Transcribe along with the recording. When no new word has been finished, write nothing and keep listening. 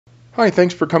Hi,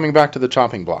 thanks for coming back to the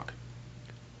chopping block.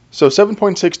 So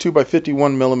 7.62 by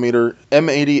 51mm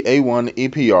M80A1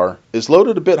 EPR is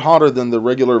loaded a bit hotter than the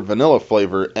regular vanilla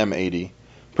flavor M80,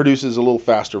 produces a little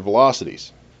faster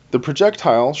velocities. The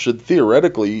projectile should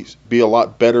theoretically be a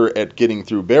lot better at getting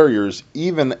through barriers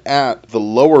even at the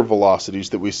lower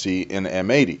velocities that we see in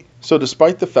M80. So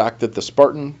despite the fact that the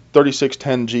Spartan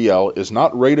 3610 GL is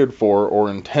not rated for or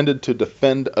intended to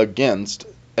defend against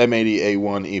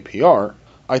M80A1 EPR,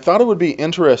 I thought it would be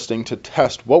interesting to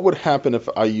test what would happen if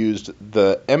I used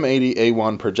the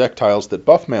M80A1 projectiles that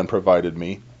Buffman provided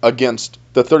me against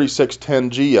the 3610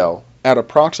 GL at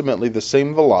approximately the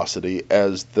same velocity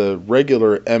as the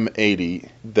regular M80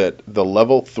 that the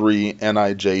level 3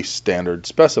 NIJ standard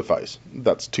specifies.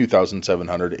 That's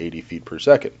 2,780 feet per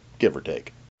second, give or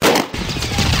take.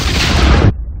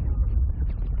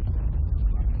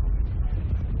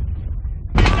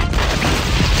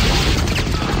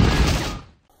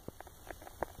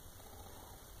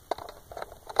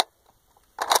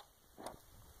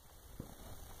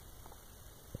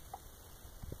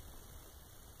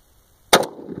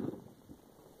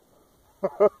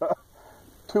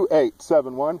 Two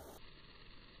 871.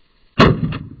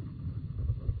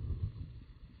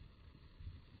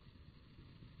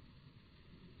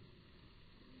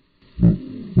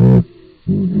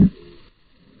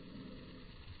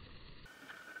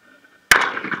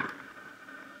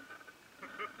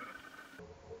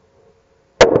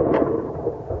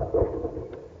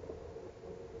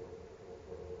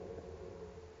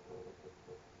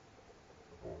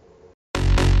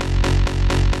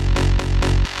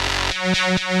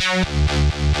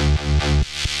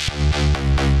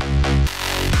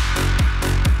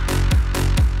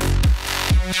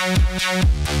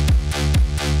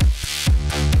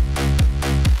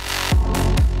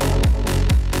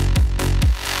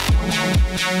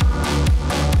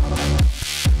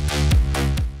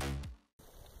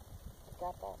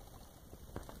 Got that.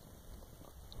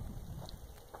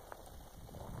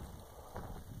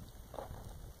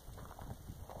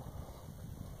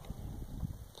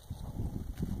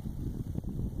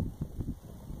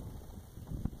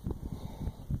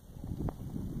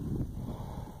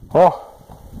 Well,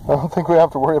 I don't think we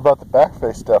have to worry about the back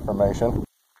face deformation.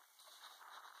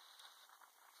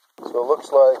 So it looks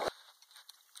like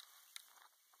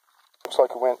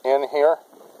it went in here.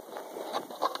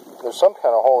 There's some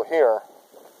kind of hole here.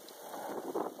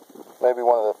 Maybe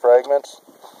one of the fragments.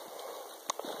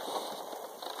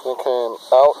 It came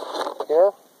out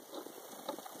here.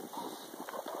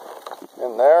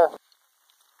 In there.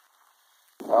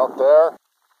 Out there.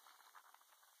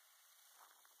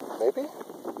 Maybe?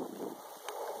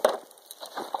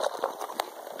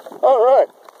 Alright.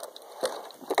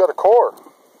 We got a core.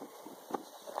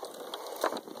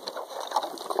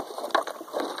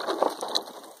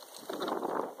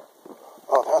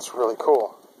 Oh, that's really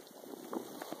cool.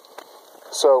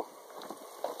 So,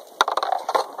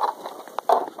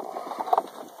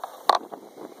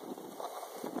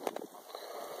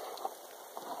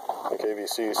 like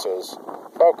AVC says,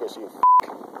 focus, you f***.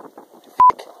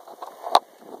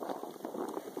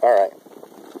 Alright.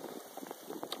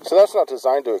 So that's not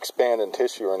designed to expand in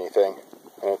tissue or anything,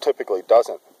 and it typically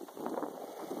doesn't.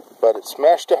 But it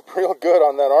smashed up real good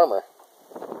on that armor.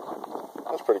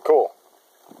 That's pretty cool.